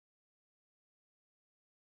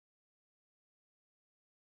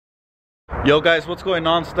Yo guys, what's going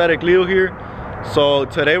on? Static Leo here. So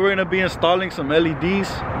today we're gonna be installing some LEDs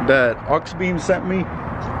that AUXBEAM sent me.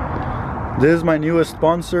 This is my newest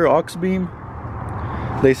sponsor, AUXBEAM.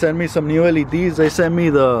 They sent me some new LEDs. They sent me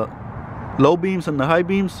the low beams and the high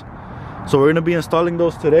beams. So we're gonna be installing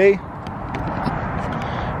those today.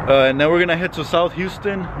 And then we're gonna head to South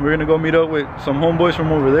Houston. We're gonna go meet up with some homeboys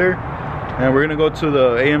from over there. And we're gonna go to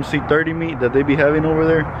the AMC 30 meet that they be having over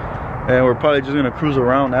there. And we're probably just gonna cruise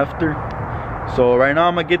around after. So right now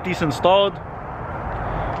I'm gonna get these installed.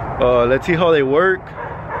 Let's see how they work.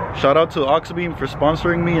 Shout out to AUXBEAM for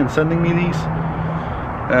sponsoring me and sending me these.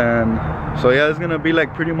 And so yeah, it's gonna be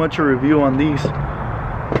like pretty much a review on these.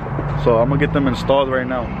 So I'm gonna get them installed right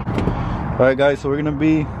now. All right guys, so we're gonna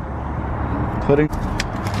be putting,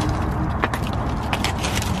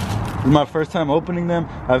 this is my first time opening them.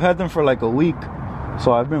 I've had them for like a week,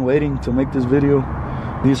 so I've been waiting to make this video.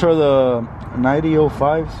 These are the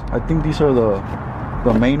 9005s. I think these are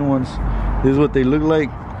the main ones. This is what they look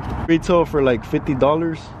like. Retail for like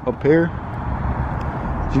 $50 a pair,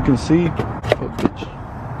 as you can see. Oh, bitch.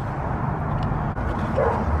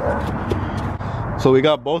 So we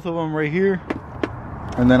got both of them right here,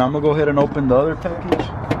 and then I'm gonna go ahead and open the other package.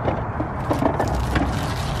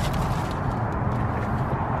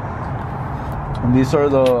 And these are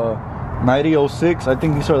the 9006. I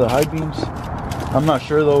think these are the high beams. I'm not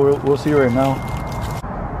sure though, we'll see right now.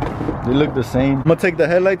 They look the same. I'm gonna take the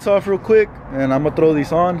headlights off real quick and I'm gonna throw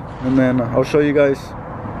these on, and then I'll show you guys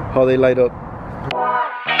how they light up.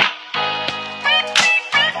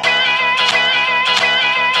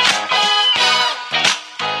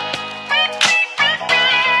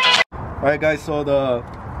 Alright guys, so the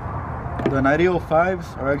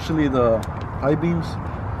 9005s are actually the high beams.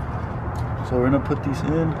 So we're gonna put these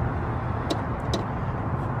in.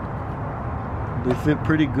 They fit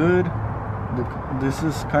pretty good. This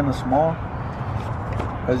is kind of small.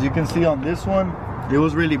 As you can see on this one, it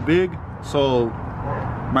was really big, so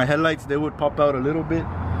my headlights, they would pop out a little bit.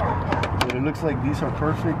 But it looks like these are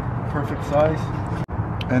perfect size.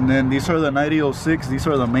 And then these are the 9006. These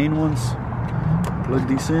are the main ones. Plug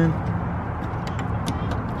these in.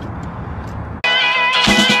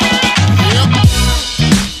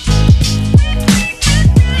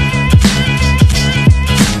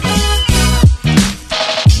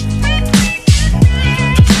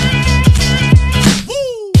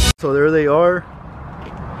 So there they are.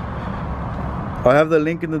 I'll have the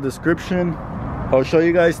link in the description. I'll show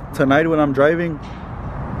you guys tonight when I'm driving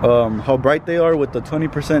how bright they are with the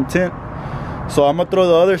 20% tint. So I'm gonna throw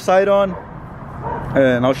the other side on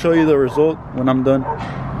and I'll show you the result when I'm done.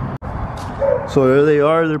 So there they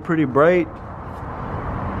are, they're pretty bright.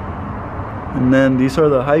 And then these are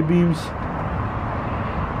the high beams.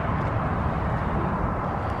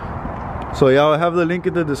 So yeah, I'll have the link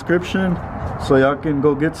in the description, so y'all can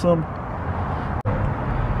go get some.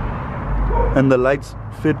 And the lights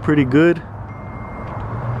fit pretty good.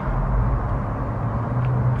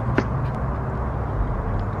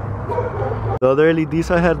 The other LEDs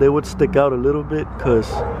I had, they would stick out a little bit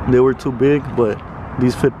because they were too big, but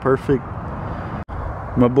these fit perfect.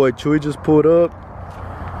 My boy Chewy just pulled up.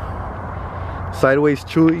 Sideways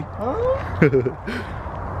Chewy.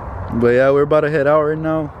 But yeah, we're about to head out right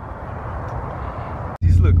now.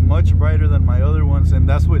 Look much brighter than my other ones, and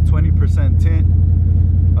that's with 20% tint.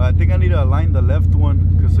 I think I need to align the left one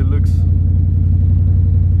because the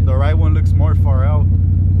right one looks more far out.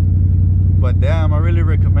 But damn, I really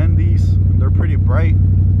recommend these. They're pretty bright.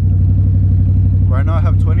 Right now I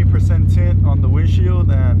have 20% tint on the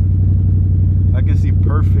windshield and I can see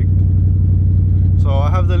perfect. So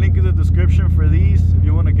I'll have the link in the description for these if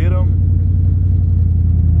you want to get them.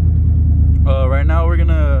 Right now I'm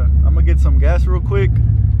gonna get some gas real quick,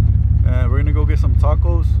 and we're gonna go get some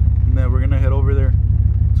tacos, and then we're gonna head over there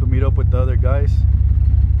to meet up with the other guys.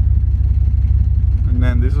 And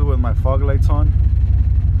then this is with my fog lights on.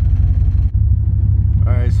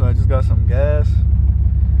 Alright, so I just got some gas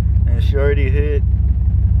and she already hit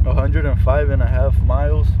 105.5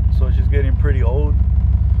 miles, so she's getting pretty old.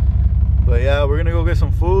 But yeah, we're gonna go get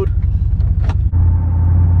some food.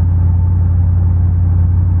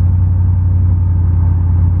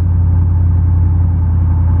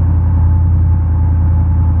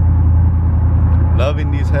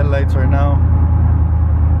 Loving these headlights right now.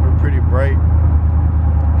 They're pretty bright.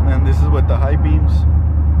 And this is with the high beams.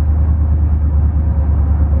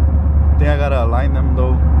 I think I gotta align them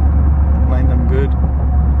though. Align them good.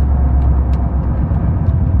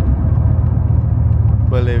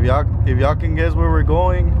 But if y'all can guess where we're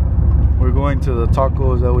going to the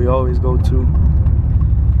tacos that we always go to.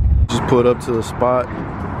 Just pulled up to the spot.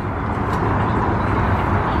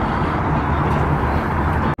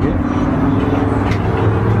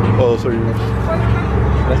 those are yours.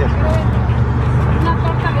 Gracias.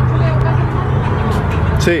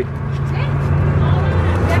 Sí.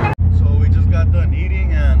 So we just got done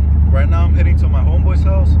eating, and right now I'm heading to my homeboy's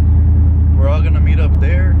house. We're all gonna meet up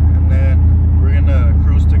there, and then we're gonna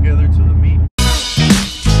cruise together to the meet.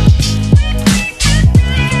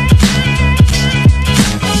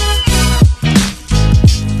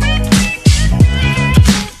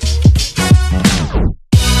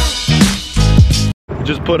 We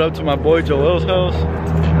just put up to my boy Joel's house.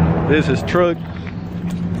 This is his truck.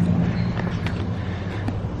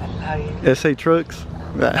 SA Trucks.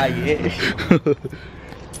 Ah, yeah.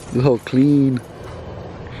 It's all clean.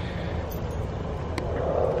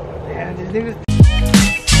 Yeah, this nigga's...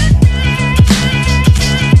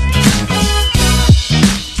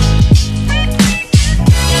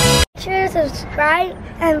 Sure to subscribe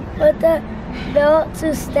and put the bell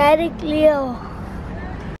to Static Leo.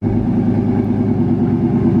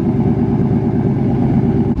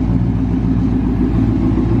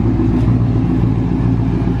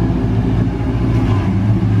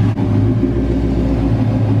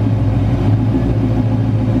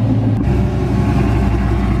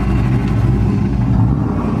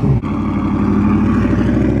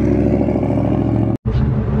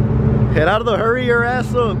 Gerardo, hurry your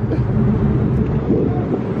ass up.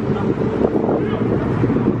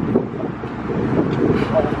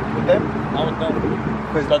 Not with them.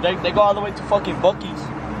 Because they go all the way to fucking Buc-ee's.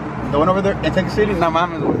 The one over there in Texas City? Nah,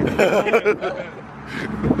 mames, güey.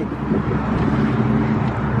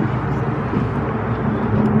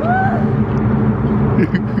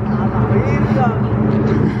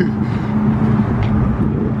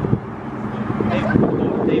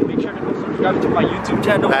 Hey, make sure to subscribe to my YouTube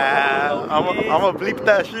channel. Nah, I'm gonna bleep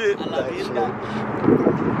that shit.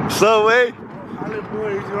 So, way.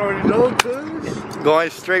 You already know, cuz. Going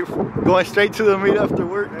straight to the meet after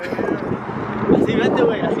work. Así vete,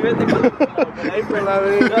 güey, así vete. Ahí por la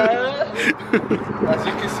verga.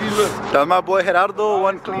 Así que sí, look. That's my boy Gerardo,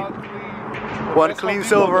 one clean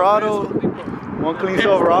Silverado. One clean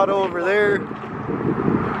Silverado over there.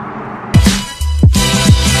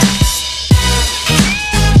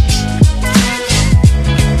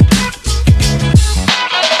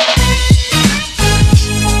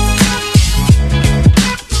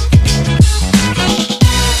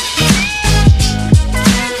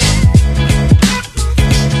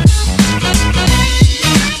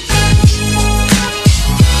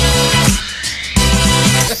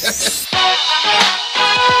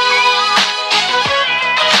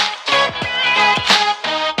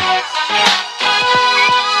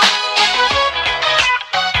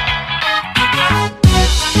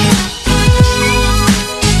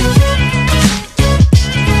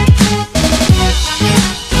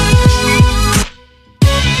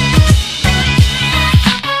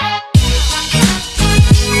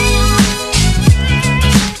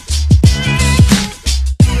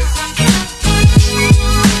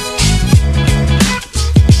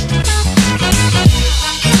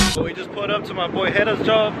 To my boy Heda's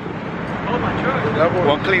job. Oh, my truck.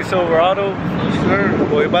 One clean Silverado. Sure.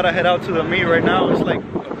 Well, we about to head out to the meet right now. It's like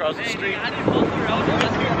across the street.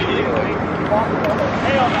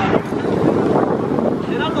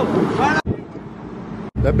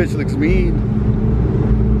 That bitch looks mean.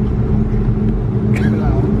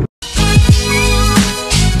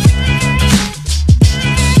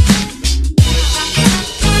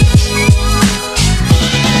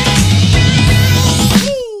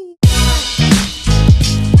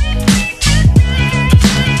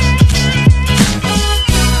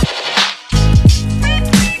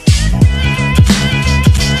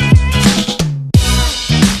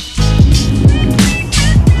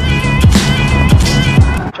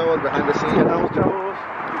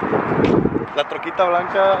 La troquita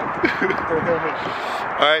blanca.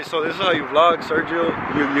 Alright, so this is how you vlog, Sergio.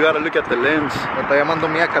 You gotta look at the lens. Me está llamando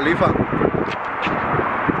Mia Khalifa.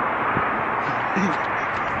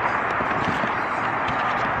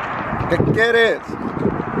 ¿Qué quieres?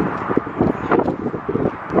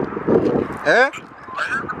 ¿Eh?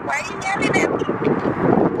 Why are you yelling at me?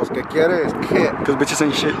 Pues ¿qué quieres? ¿Qué? Cause bitches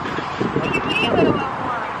ain't shit. What do you mean what do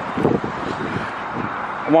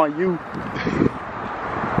I I want you. want?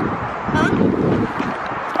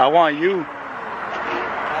 Huh? I want you.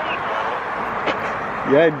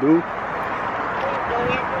 Yeah, I do.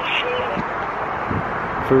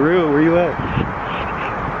 For real, where you at?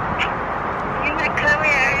 You're not coming,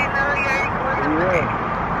 I already know you already going to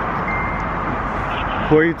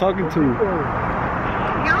Who are you talking to?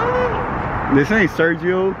 No. This ain't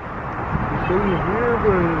Sergio.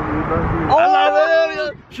 Oh,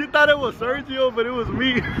 She thought it was Sergio, but it was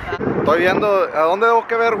me. Estoy viendo, ¿a dónde debo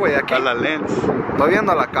que ver, güey? Aquí. A la lens. Estoy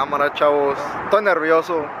viendo la cámara, chavos. Estoy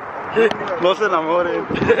nervioso. No se enamoren.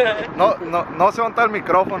 No sé montar el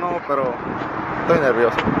micrófono, pero estoy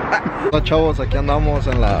nervioso. No, chavos, aquí andamos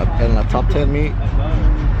en la Top 10 Meet.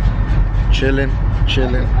 Chilling.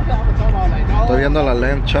 Estoy viendo la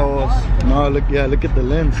lens, chavos. No, look at the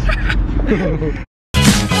lens.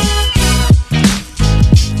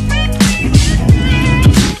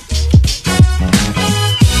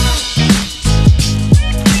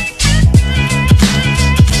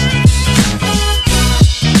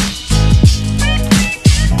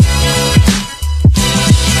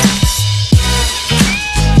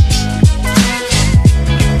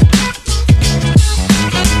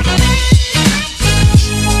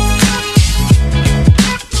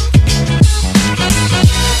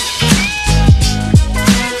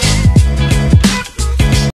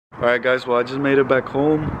 Alright guys, well I just made it back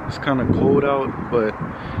home. It's kind of cold out, but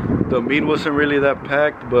the meet wasn't really that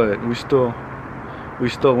packed, but we still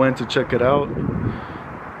went to check it out.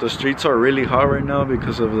 The streets are really hot right now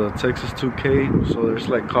because of the Texas 2K, so there's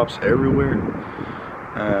like cops everywhere.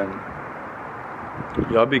 And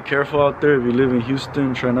y'all be careful out there if you live in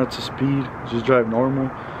Houston. Try not to speed, just drive normal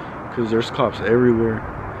because there's cops everywhere.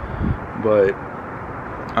 But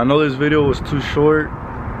I know this video was too short.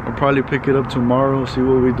 I'll probably pick it up tomorrow, see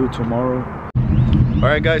what we do tomorrow.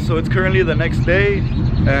 Alright guys, so it's currently the next day,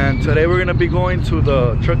 and today we're gonna be going to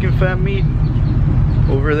the Trucking Fam meet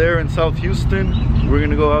over there in South Houston. We're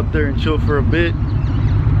gonna go out there and chill for a bit.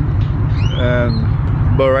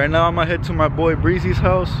 But right now I'm gonna head to my boy Breezy's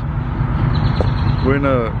house. We're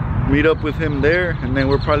gonna meet up with him there, and then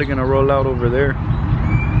we're probably gonna roll out over there.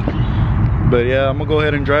 But yeah, I'm gonna go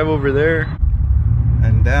ahead and drive over there.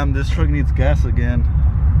 And damn, this truck needs gas again.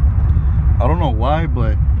 I don't know why,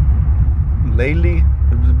 but lately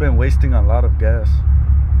it's just been wasting a lot of gas.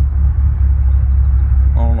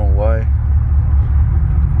 I don't know why.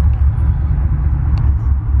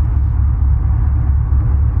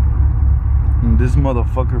 And this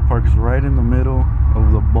motherfucker parks right in the middle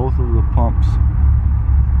of both of the pumps.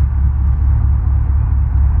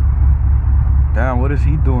 Damn, what is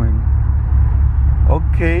he doing?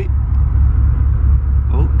 Okay.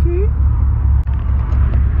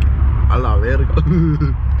 A la verga.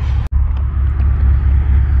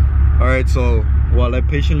 Alright, so while I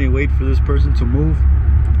patiently wait for this person to move,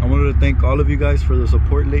 I wanted to thank all of you guys for the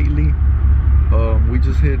support lately. We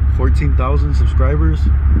just hit 14,000 subscribers,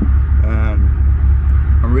 and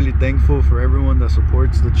I'm really thankful for everyone that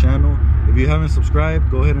supports the channel. If you haven't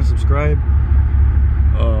subscribed, go ahead and subscribe.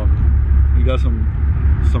 We got some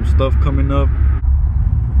stuff coming up.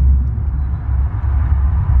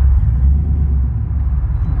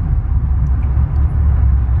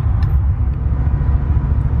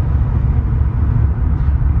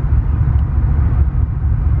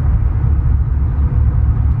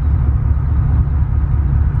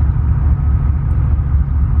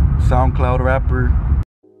 SoundCloud rapper.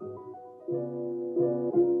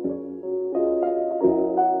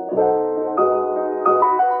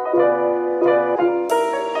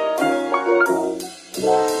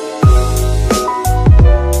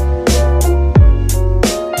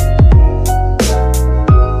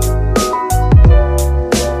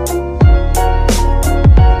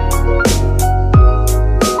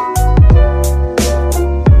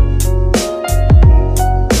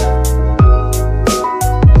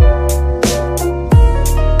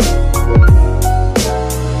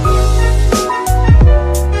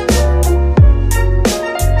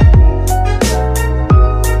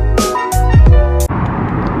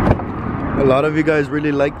 A lot of you guys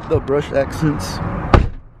really like the brush accents,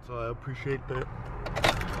 so I appreciate that.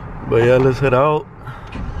 But yeah, let's head out.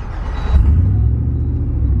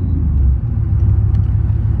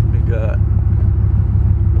 We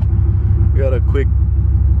got a quick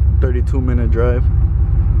 32-minute drive.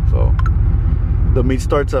 So the meet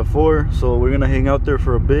starts at 4, so we're gonna hang out there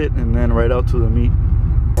for a bit and then right out to the meet.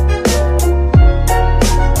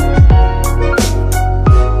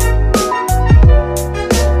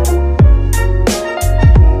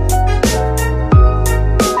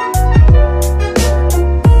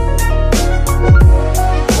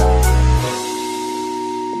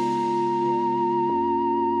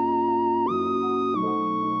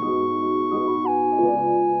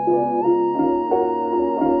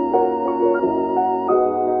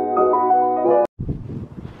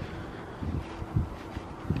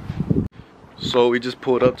 So we just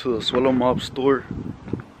pulled up to the Swallow Mob store.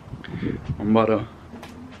 I'm about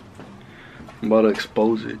to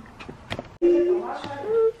expose it.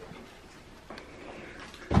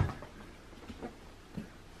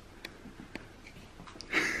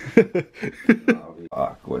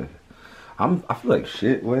 Fuck, way. I feel like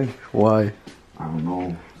shit, way. Why? I don't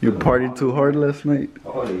know. You partied too hard last night?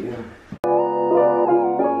 Oh, yeah.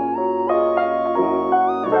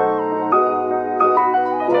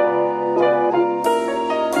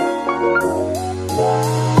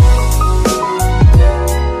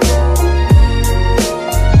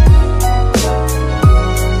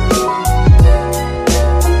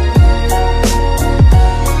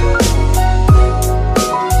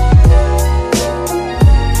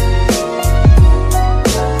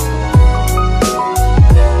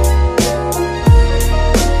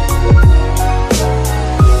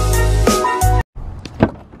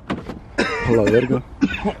 Hola, verga.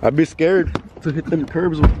 I'd be scared to hit them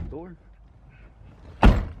curbs with the door.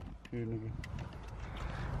 Here, nigga.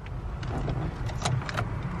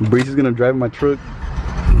 Breezy's gonna drive my truck.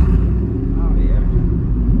 Oh, yeah.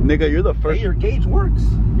 Nigga, you're the first. Hey, your gauge works.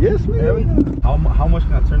 Yes, nigga. How much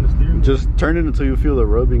can I turn the steering wheel? Just turn it until you feel the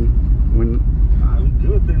rubbing. When. I'm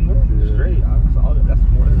good then, man. Yeah. Straight. That's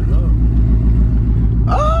more than enough.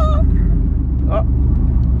 Ah! Ah!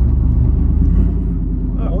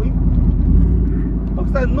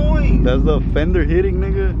 What's that noise? That's the fender hitting,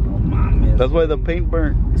 nigga. Oh, man. That's why the paint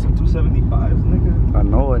burnt. Some 275s, nigga. I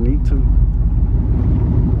know, I need to.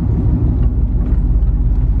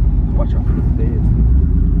 Watch out for the feds.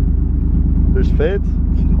 There's feds?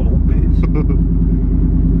 No, bitch.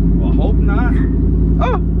 Well, I hope not.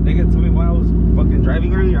 Oh! Nigga told me while I was fucking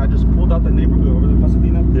driving earlier, I just pulled out the neighborhood over there,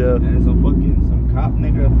 Pasadena. Yeah. And some cop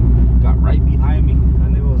nigga got right behind me. That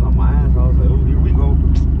nigga was on my ass. I was like, oh, here we go.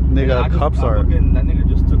 Nigga, cops are. That nigga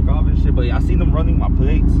just took off and shit, but yeah, I seen them running my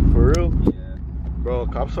plates. For real? Yeah. Bro,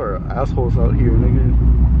 cops are assholes out here, nigga.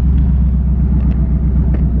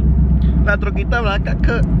 La troquita blanca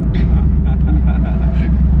cut.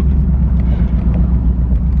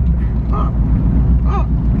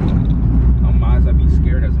 On my eyes, I'd be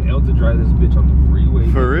scared as hell to drive this bitch on the freeway.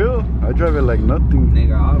 For real? I drive it like nothing.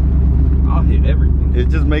 Nigga, I'll hit everything. It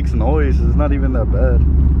just makes noise. It's not even that bad.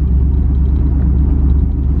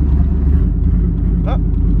 Oh.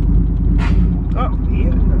 Oh.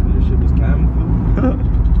 Yeah, that shit was cabin food.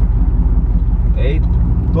 Hey,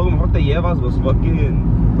 todo mejor te llevas those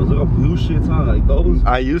little blue shits, huh? Like those.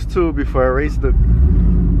 I used to before I raced the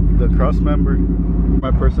cross member.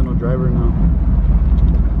 My personal driver now.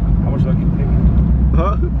 How much do I get paid?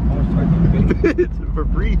 Huh? How much do I get paid? It's for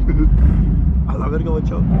free. A la verga,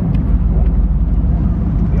 watch out.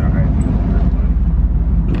 Yeah, alright.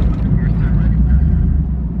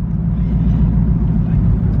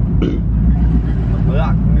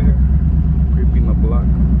 Block, nigga. Creeping the block.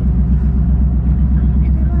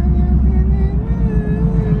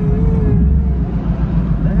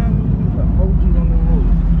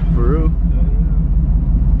 For real.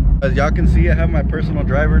 As y'all can see, I have my personal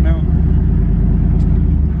driver now.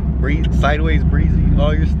 Sideways Breezy.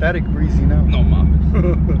 Oh, you're static Breezy now. No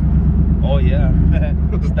mames. Oh yeah.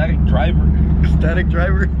 Static driver. Static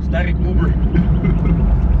driver. Static Uber.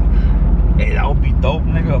 Hey, that would be dope,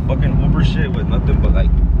 nigga. A fucking Uber shit with nothing but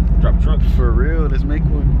like drop trucks. For real, let's make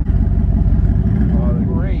one. Oh,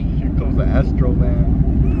 great. Here comes the Astro van.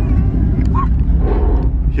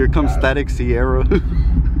 Here comes Static Sierra.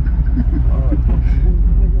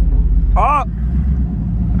 Oh!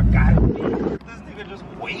 I got it. This nigga just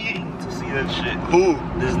waiting to see that shit. Who?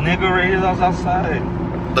 This nigga right here that was outside.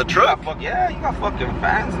 The truck? Yeah, you got fucking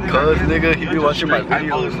fans, nigga. Cause nigga, he be watching my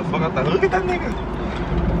videos. videos. The fuck out that. Look at that nigga.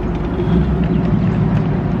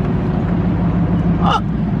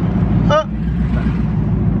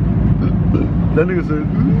 That nigga said,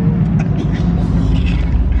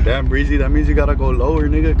 damn Breezy, that means you gotta go lower,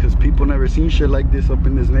 nigga, cause people never seen shit like this up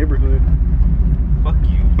in this neighborhood. Fuck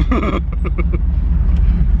you.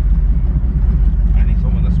 I need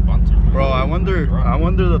someone to sponsor me. Bro, I wonder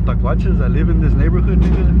the tacuaches that live in this neighborhood,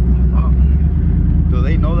 nigga. Do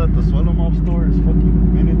they know that the Swallow Mob store is fucking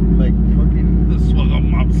the Swallow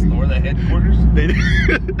Mob store, the headquarters?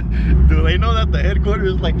 Do they know that the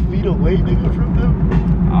headquarters is like feet away, nigga, from them?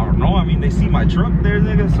 I don't know. I mean, they see my truck there,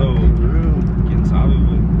 nigga, so getting sabe,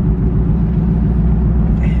 but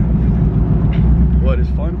damn. What,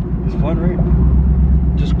 it's fun? It's fun, right?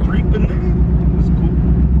 Just creeping, nigga. It's cool.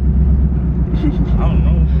 I don't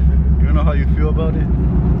know. You don't know how you feel about it?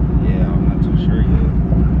 Yeah, I'm not too sure yet.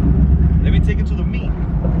 Let me take it to the meet.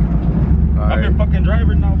 I'm your fucking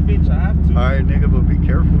driver now, bitch. I have to. Alright, nigga, but be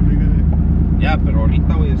careful, nigga. Yeah, but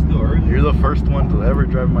ahorita way is still early. You're the first one to ever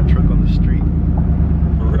drive my truck on the street.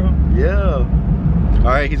 For real? Yeah.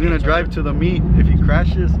 Alright, he's gonna drive to the meet. If he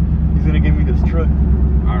crashes, he's gonna give me his truck.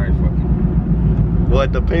 Alright, fuck it.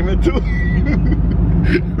 What, the payment too?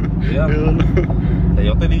 Yeah.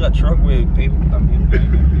 Yo te digo a truck with paper también.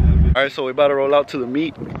 Alright, so we about to roll out to the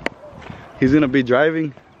meet. He's gonna be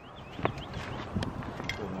driving.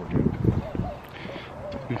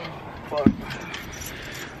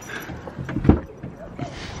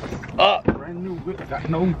 Brand new whip, got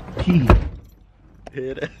no key.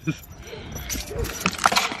 Here it is.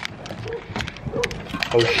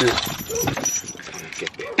 Oh shit.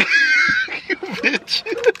 You bitch.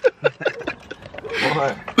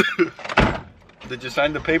 What? Did you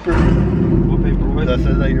sign the paper? What paper? What? That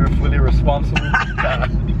says that you're fully responsible.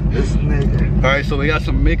 This nigga. Alright, so we got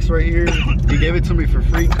some mix right here. He gave it to me for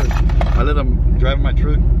free because I let him drive my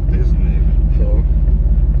truck. This nigga. So,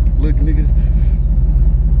 look nigga.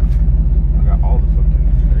 I got all the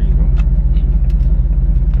fucking. There you go.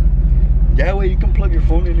 Yeah, wait, you can plug your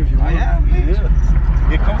phone in if you want. Yeah, bitch. Yeah.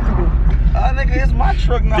 Get comfortable. Nigga, it's my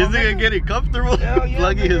truck now. This nigga getting comfortable, Hell yeah,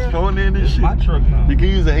 plugging his nigga. phone in and It's shit. my truck now. You can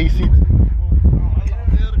use the AC.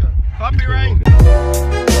 Copyright.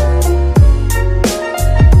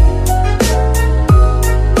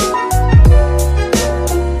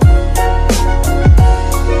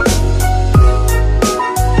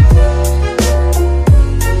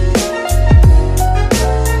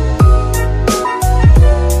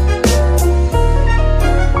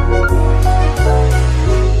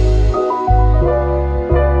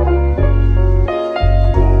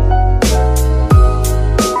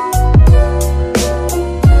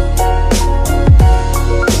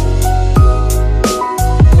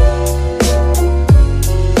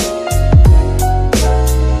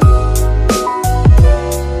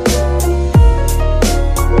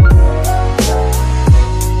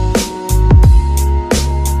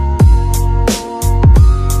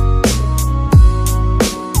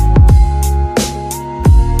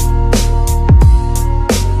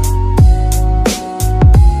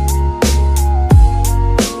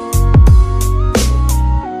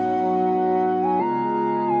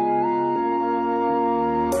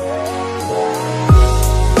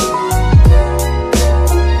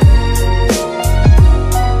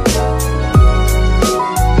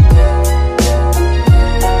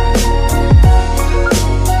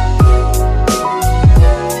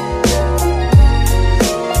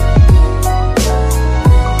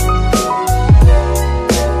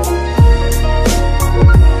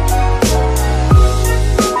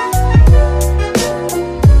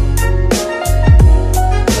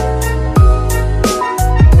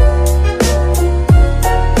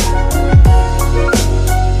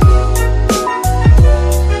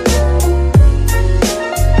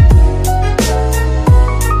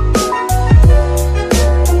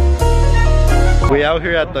 We out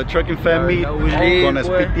here at the Trucking Fan Meet con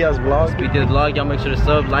Espitia's vlog. Espitia's vlog, y'all make sure to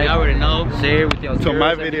sub, like, already know, share with y'all. To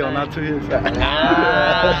my video, not to his.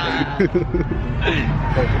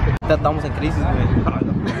 Estamos en crisis, güey.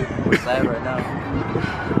 We're sad right now.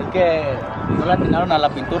 Es que no le atinaron a la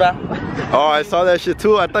pintura. Oh, I saw that shit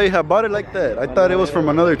too. I thought you had bought it like that. I thought it was from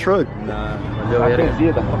another truck.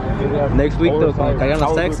 Next week, though, cuando caigan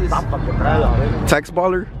los taxes. Tax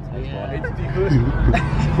baller?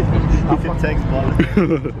 He's a tax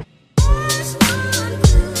baller.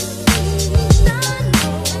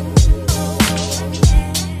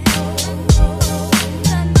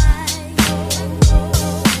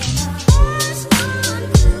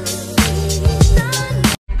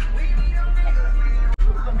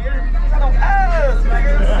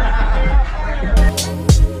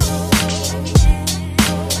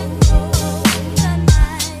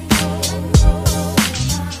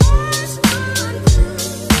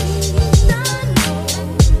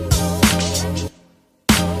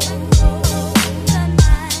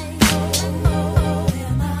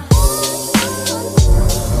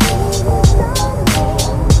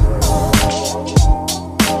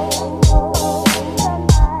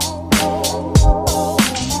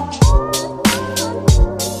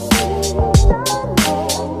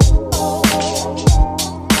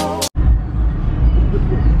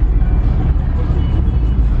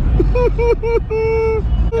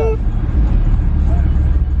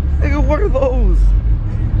 Nigga, what are those?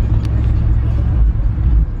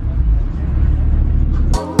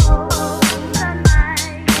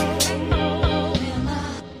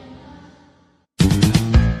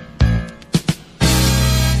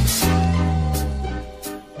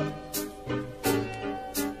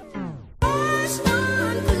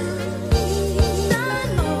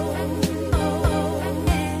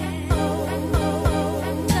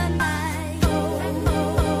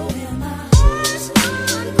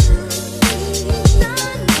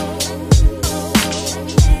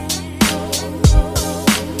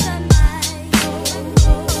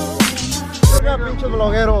 Pinches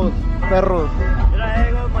blogueros, perros.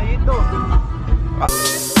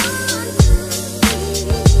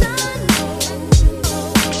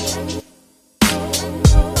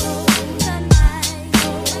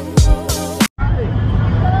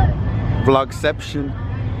 Vlogception.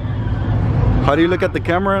 How do you look at the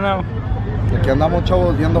camera now? Aquí andamos,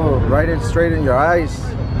 chavos, viendo right and straight in your eyes.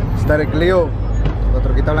 Static Leo. La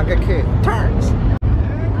troquita blanca que turns.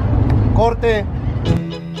 Corte.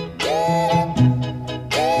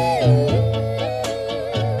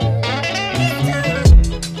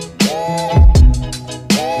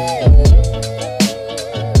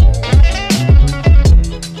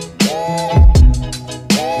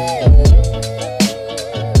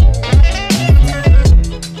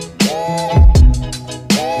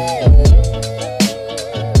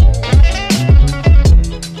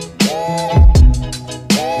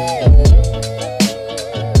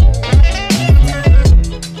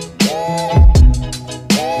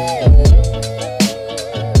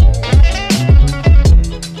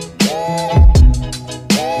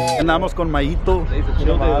 Andamos con Mayito.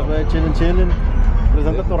 Chilling.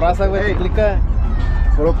 Presenta tu raza, güey. Clica.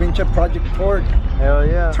 Puro pinche Project Torque. Hell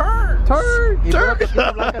yeah. Turn. Y puro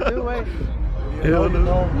troquita blanca, tú, güey.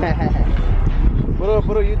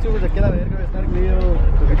 Puro YouTubers de aquí a la verga. Static Leo,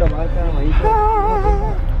 troquita blanca, Mayito.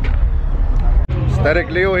 Static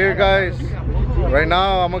Leo here, guys. Right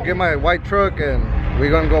now, I'm gonna get my white truck and we're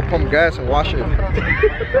gonna go pump gas and wash it.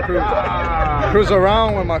 Cruise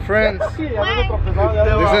around with my friends. This is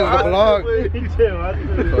the vlog.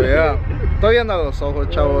 So yeah. Estoy viendo los ojos,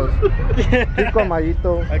 chavos. Aquí con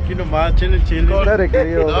Mayito. Aquí nomás, chilling. Static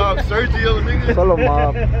Leo. No, Sergio, nigga. Solo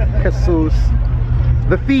Mob. Jesus.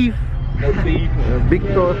 The Thief.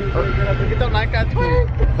 Victor.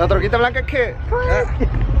 La troquita blanca que.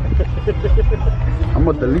 I'm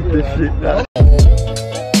gonna delete this shit.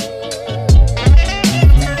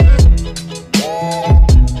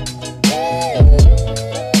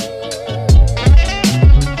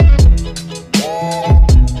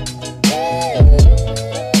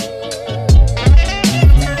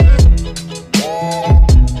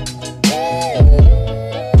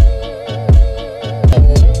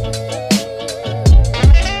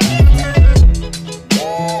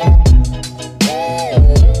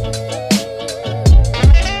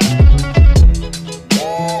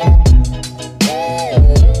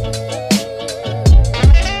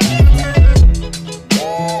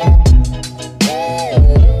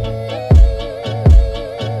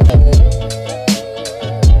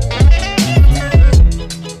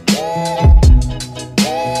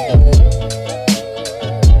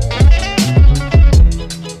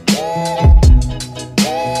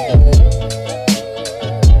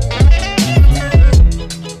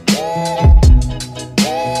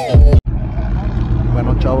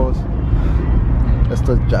 Chavos,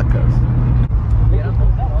 esto es Jackass.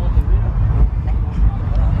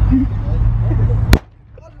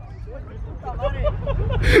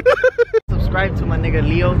 Subscribe to my nigga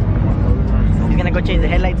Leo. He's gonna go change the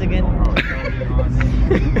headlights again.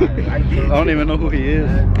 I don't even know who he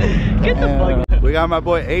is. Get the fuck. We got my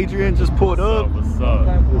boy Adrian just pulled up. What's up?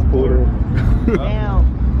 Damn.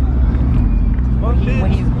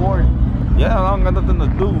 When he's bored. Yeah, I don't got nothing to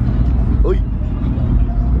do. Uy.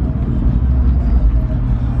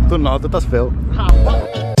 Tú no, tú estás feo.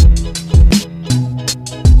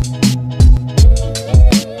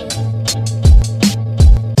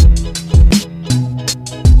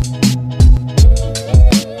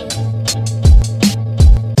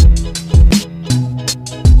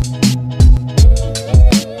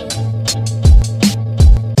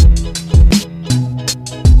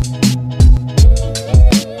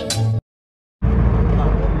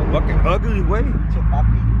 Fucking ugly way.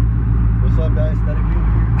 What's up, guys? Static Leo.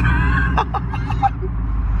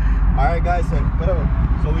 Alright, guys, so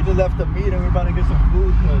we just left the meet and we're about to get some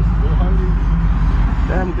food because we're hungry.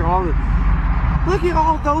 Damn, look at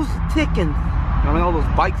all those ticking. I mean, all those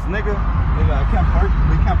bikes, nigga. Nigga, I can't park.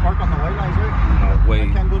 We can't park on the white lines, right? No way.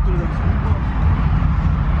 I can't go through the speed bump.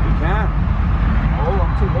 You can't. Oh,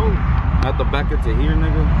 I'm too low. I have to back it to here,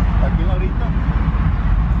 nigga. Aquí ahorita.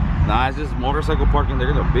 Nah, it's just motorcycle parking.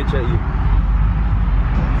 They're gonna bitch at you.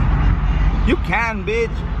 You can,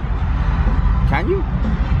 bitch. Can you?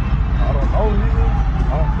 I don't know, nigga.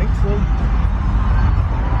 I don't think so.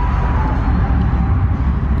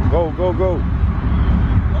 Go.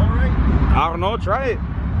 Alright. I don't know, try it.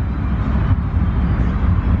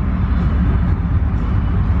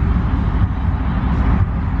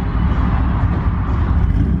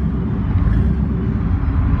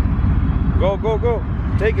 Go.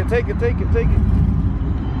 Take it.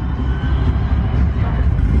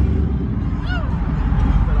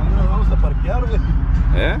 Vamos a parquear, güey.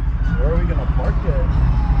 Yeah? Where are we gonna park at?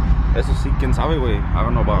 quién sabe, güey. I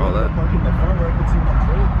don't know about all that. Park in the front where I could see my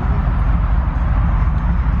truck.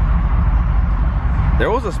 There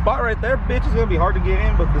was a spot right there, bitch. It's gonna be hard to get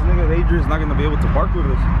in, but this nigga Adrian's not gonna be able to park with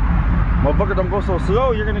us. Motherfucker, don't go so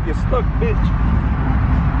slow. You're gonna get stuck, bitch.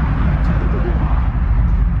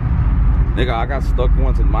 Nigga, I got stuck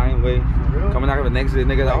once in mine way. Coming out of an exit,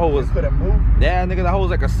 nigga, that hole was. Couldn't move. Yeah, nigga, that hole was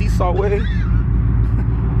like a seesaw way.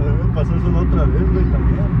 Pasó eso la otra vez, güey,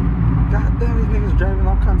 también. God damn, these niggas driving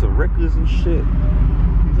all kinds of reckless and shit.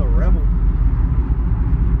 He's a rebel.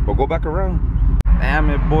 But go back around. Damn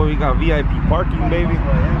it, boy, we got VIP parking, baby.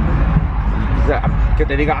 Que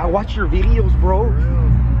te diga, I watch your videos, bro.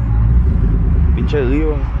 Pinche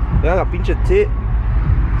lío. Yeah, la pinche tit.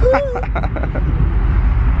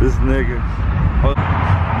 This nigga. Oh.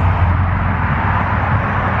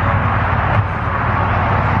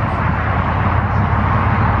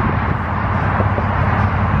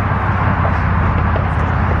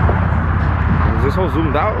 Is this whole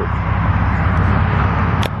zoomed out?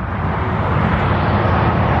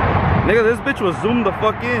 Nigga, this bitch was zoomed the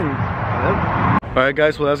fuck in. Alright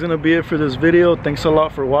guys, well that's gonna be it for this video. Thanks a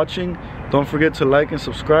lot for watching. Don't forget to like and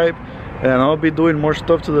subscribe, and I'll be doing more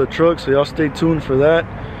stuff to the truck, so y'all stay tuned for that,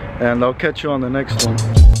 and I'll catch you on the next one.